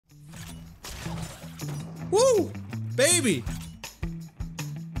Woo! Baby!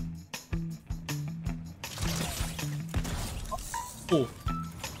 Oh.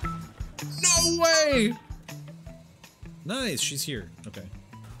 No way! Nice, she's here. Okay.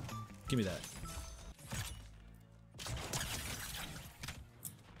 Give me that.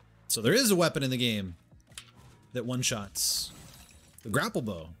 So there is a weapon in the game that one-shots. The Grapple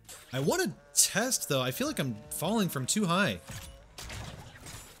Bow. I want to test, though. I feel like I'm falling from too high.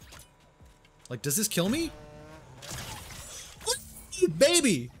 Like, does this kill me?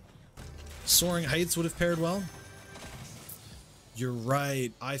 Baby! Soaring heights would have paired well. You're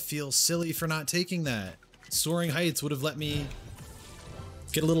right. I feel silly for not taking that. Soaring heights would have let me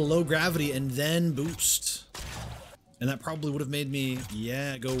get a little low gravity and then boost. And that probably would have made me,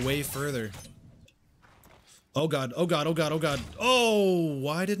 yeah, go way further. Oh god, oh god, oh god, oh god. Oh,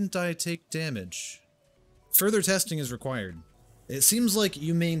 why didn't I take damage? Further testing is required. It seems like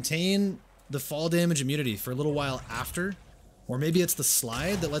you maintain the fall damage immunity for a little while after. Or maybe it's the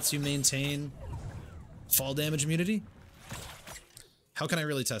slide that lets you maintain fall damage immunity. How can I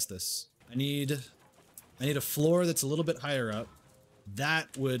really test this? I need a floor that's a little bit higher up.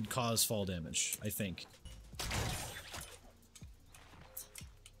 That would cause fall damage, I think.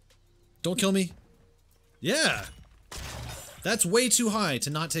 Don't kill me. Yeah. That's way too high to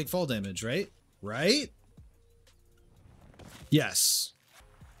not take fall damage, right? Right? Yes.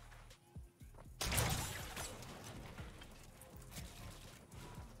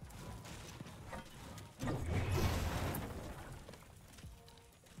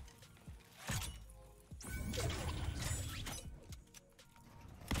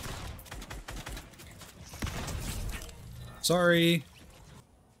 Sorry.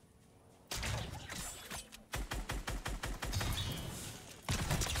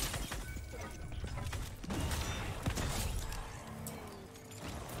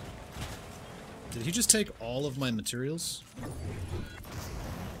 Did he just take all of my materials?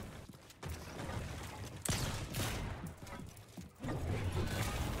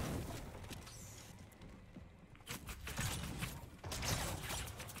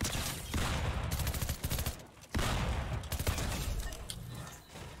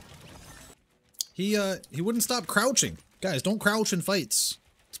 He wouldn't stop crouching. Guys, don't crouch in fights.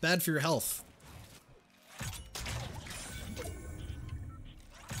 It's bad for your health.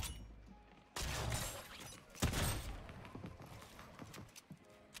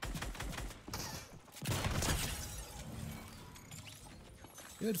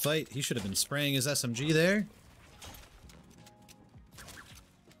 Good fight. He should have been spraying his SMG there.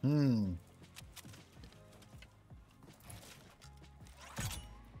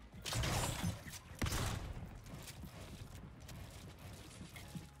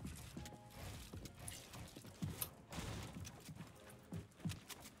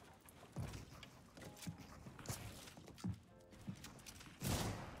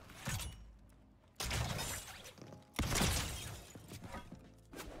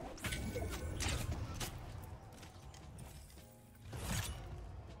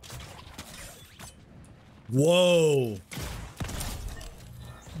 Whoa.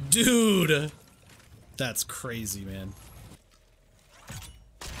 Dude. That's crazy, man.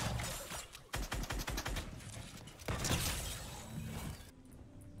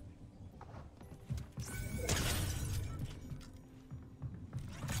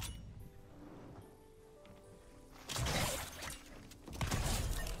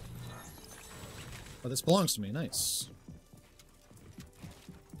 Oh, this belongs to me. Nice.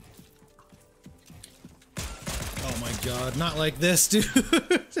 Oh my god, not like this, dude.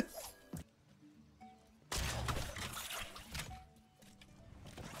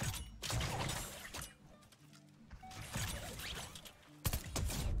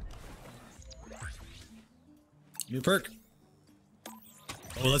 New perk.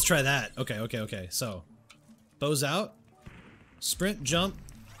 Oh, let's try that. Okay, okay, okay. So, bows out. Sprint, jump.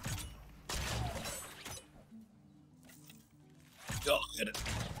 Oh, hit it.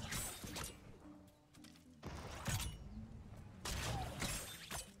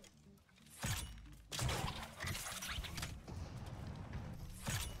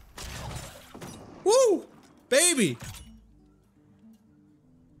 Woo! Baby!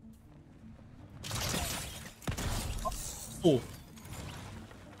 Oh.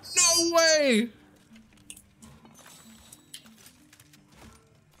 No way!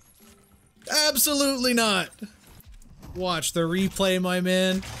 Absolutely not! Watch the replay, my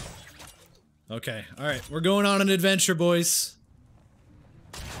man. Okay, alright, we're going on an adventure, boys.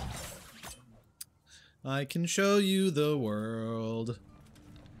 I can show you the world.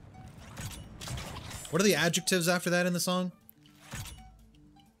 What are the adjectives after that in the song?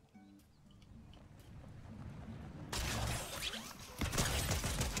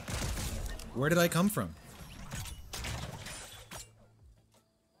 Where did I come from?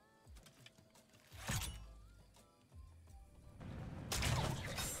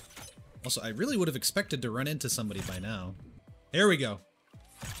 Also, I really would have expected to run into somebody by now. Here we go.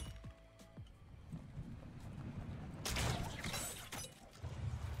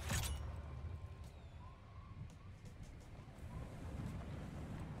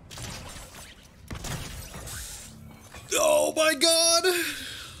 Oh my god!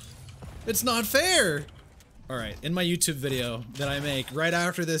 It's not fair! Alright, in my YouTube video that I make right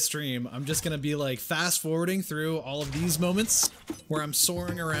after this stream, I'm just gonna be like fast forwarding through all of these moments where I'm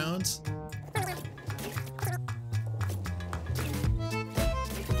soaring around.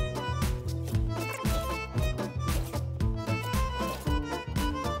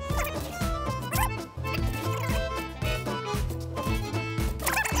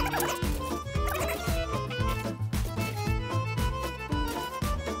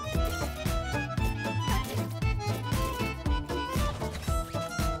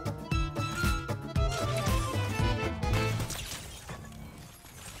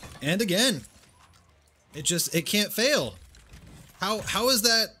 And again, it can't fail. How is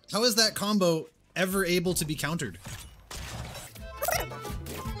that combo ever able to be countered?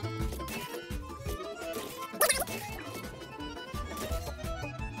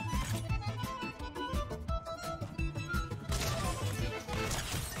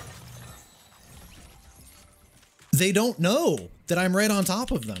 They don't know that I'm right on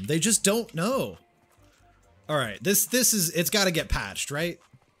top of them. They just don't know. All right, it's got to get patched, right?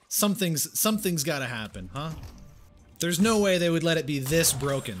 Something's got to happen, huh? There's no way they would let it be this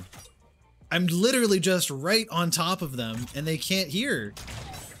broken. I'm literally just right on top of them and they can't hear.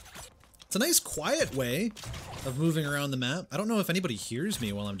 It's a nice quiet way of moving around the map. I don't know if anybody hears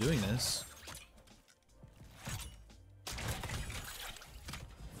me while I'm doing this.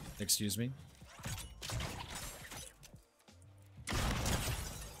 Excuse me.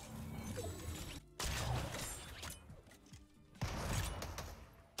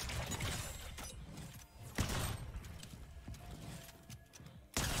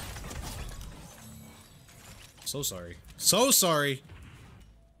 So sorry. So sorry.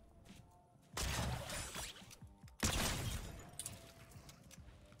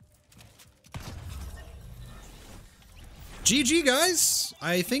 GG, guys.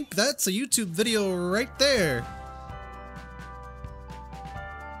 I think that's a YouTube video right there.